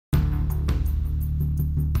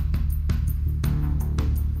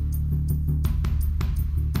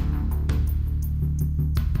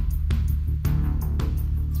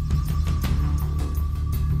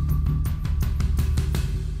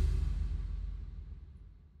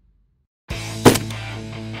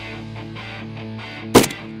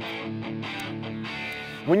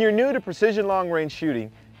When you're new to precision long-range shooting,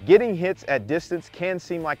 getting hits at distance can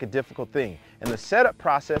seem like a difficult thing, and the setup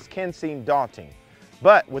process can seem daunting.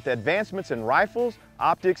 But with advancements in rifles,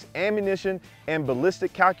 optics, ammunition, and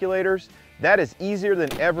ballistic calculators, that is easier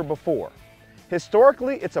than ever before.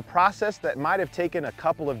 Historically, it's a process that might have taken a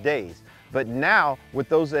couple of days, but now, with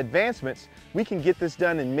those advancements, we can get this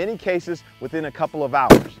done in many cases within a couple of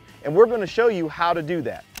hours. And we're going to show you how to do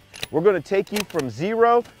that. We're going to take you from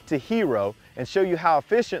zero to hero and show you how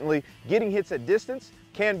efficiently getting hits at distance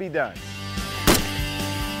can be done.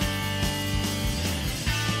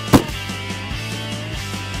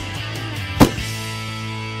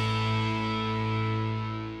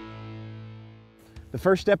 The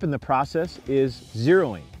first step in the process is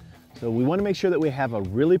zeroing. So we want to make sure that we have a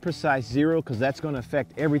really precise zero because that's going to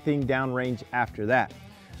affect everything downrange after that.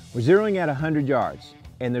 We're zeroing at 100 yards,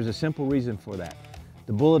 and there's a simple reason for that.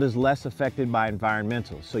 The bullet is less affected by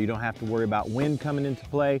environmentals, so you don't have to worry about wind coming into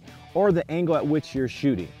play or the angle at which you're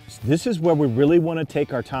shooting. This is where we really want to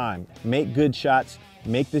take our time, make good shots,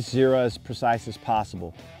 make this zero as precise as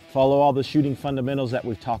possible. Follow all the shooting fundamentals that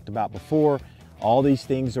we've talked about before. All these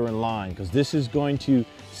things are in line because this is going to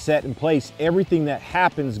set in place everything that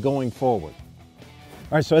happens going forward.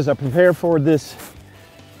 All right, so as I prepare for this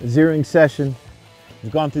zeroing session,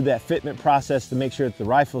 we've gone through that fitment process to make sure that the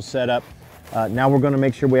rifle's set up. Now we're going to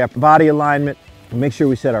make sure we have body alignment, make sure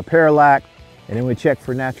we set our parallax, and then we check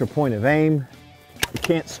for natural point of aim. We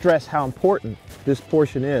can't stress how important this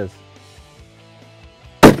portion is.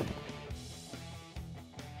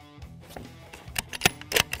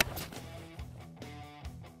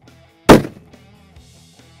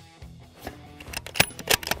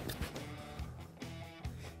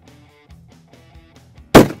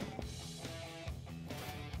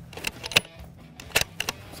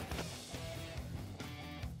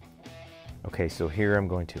 Okay, so here I'm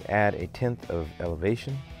going to add 1/10 of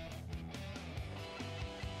elevation.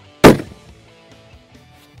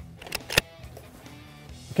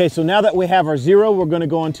 Okay, so now that we have our zero, we're going to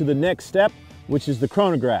go on to the next step, which is the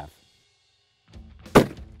chronograph.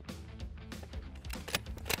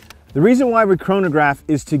 The reason why we chronograph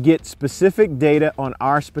is to get specific data on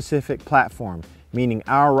our specific platform, meaning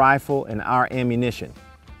our rifle and our ammunition.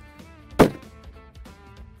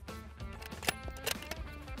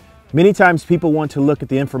 Many times people want to look at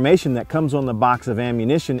the information that comes on the box of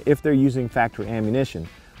ammunition if they're using factory ammunition.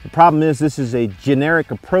 The problem is this is a generic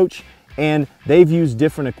approach and they've used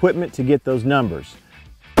different equipment to get those numbers.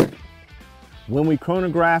 When we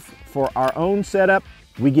chronograph for our own setup,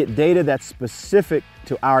 we get data that's specific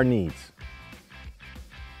to our needs.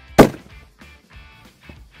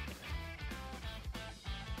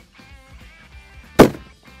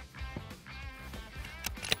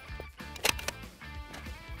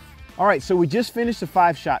 All right, so we just finished a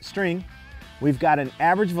 5-shot string. We've got an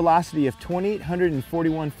average velocity of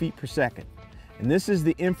 2,841 feet per second. And this is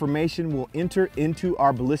the information we'll enter into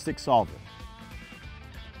our ballistic solver.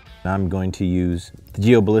 I'm going to use the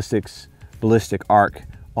GeoBallistics Ballistic Arc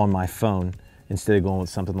on my phone instead of going with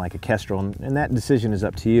something like a Kestrel, and that decision is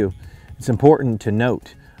up to you. It's important to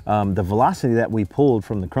note the velocity that we pulled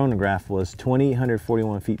from the chronograph was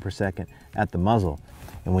 2,841 feet per second at the muzzle.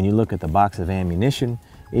 And when you look at the box of ammunition,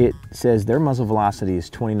 it says their muzzle velocity is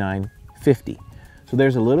 2,950. So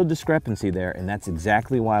there's a little discrepancy there, and that's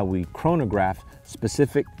exactly why we chronograph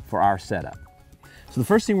specific for our setup. So the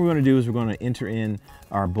first thing we're going to do is we're going to enter in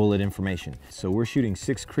our bullet information. So we're shooting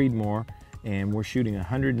 6 Creedmoor, and we're shooting a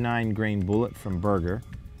 109 grain bullet from Berger.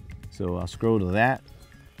 So I'll scroll to that,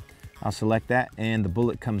 I'll select that, and the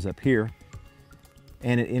bullet comes up here,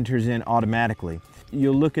 and it enters in automatically.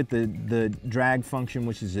 You'll look at the drag function,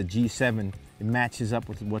 which is a G7. It matches up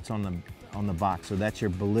with what's on the box. So that's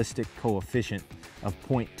your ballistic coefficient of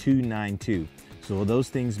 0.292. So those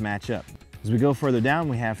things match up. As we go further down,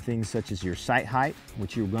 we have things such as your sight height,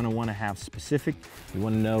 which you're going to want to have specific. You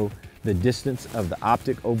want to know the distance of the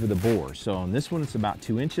optic over the bore. So on this one, it's about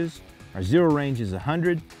 2 inches. Our zero range is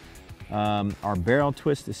 100. Our barrel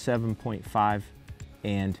twist is 7.5,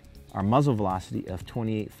 and our muzzle velocity of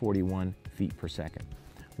 2,841 feet per second.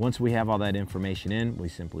 Once we have all that information in, we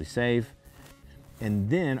simply save. And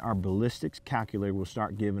then our ballistics calculator will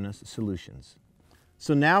start giving us solutions.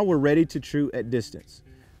 So now we're ready to true at distance.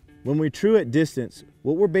 When we true at distance,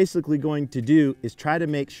 what we're basically going to do is try to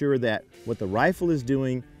make sure that what the rifle is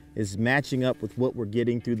doing is matching up with what we're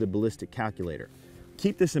getting through the ballistic calculator.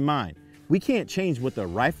 Keep this in mind. We can't change what the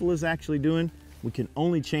rifle is actually doing. We can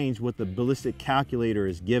only change what the ballistic calculator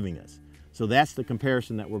is giving us. So that's the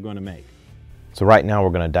comparison that we're going to make. So right now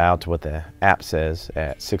we're going to dial to what the app says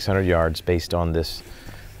at 600 yards based on this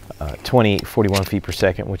 2,841 feet per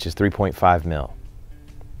second, which is 3.5 mil.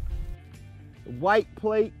 white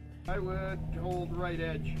plate. I would hold right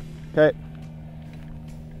edge. Okay.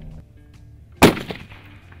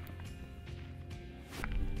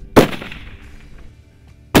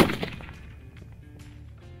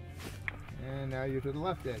 And now you're to the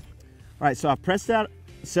left edge. All right, so I've pressed out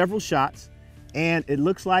several shots and it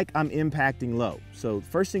looks like I'm impacting low. So the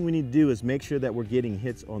first thing we need to do is make sure that we're getting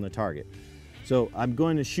hits on the target. So I'm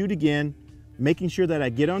going to shoot again, making sure that I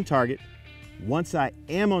get on target. Once I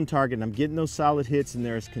am on target and I'm getting those solid hits and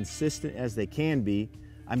they're as consistent as they can be,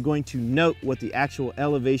 I'm going to note what the actual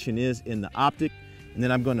elevation is in the optic, and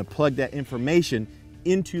then I'm going to plug that information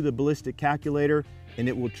into the ballistic calculator and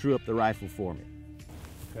it will true up the rifle for me.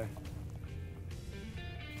 Okay.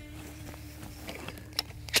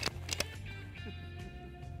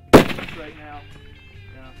 Right now.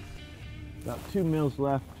 Yeah. About 2 mils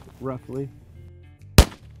left, roughly.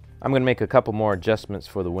 I'm going to make a couple more adjustments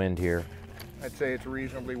for the wind here. I'd say it's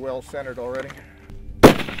reasonably well centered already.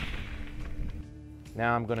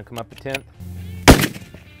 Now I'm going to come up a tenth.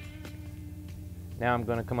 Now I'm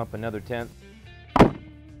going to come up another tenth.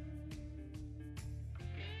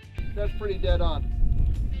 That's pretty dead on.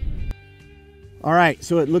 All right,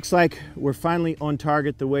 so it looks like we're finally on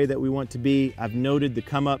target the way that we want to be. I've noted the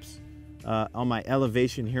come-ups on my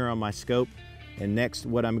elevation here on my scope. And next,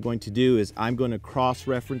 what I'm going to do is I'm going to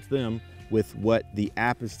cross-reference them with what the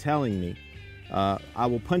app is telling me. I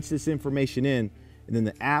will punch this information in, and then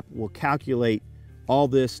the app will calculate all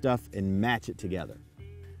this stuff and match it together.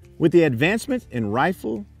 With the advancement in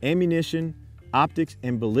rifle, ammunition, optics,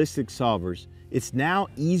 and ballistic solvers, it's now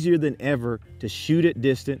easier than ever to shoot at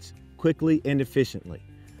distance quickly and efficiently.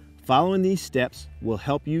 Following these steps will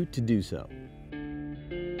help you to do so.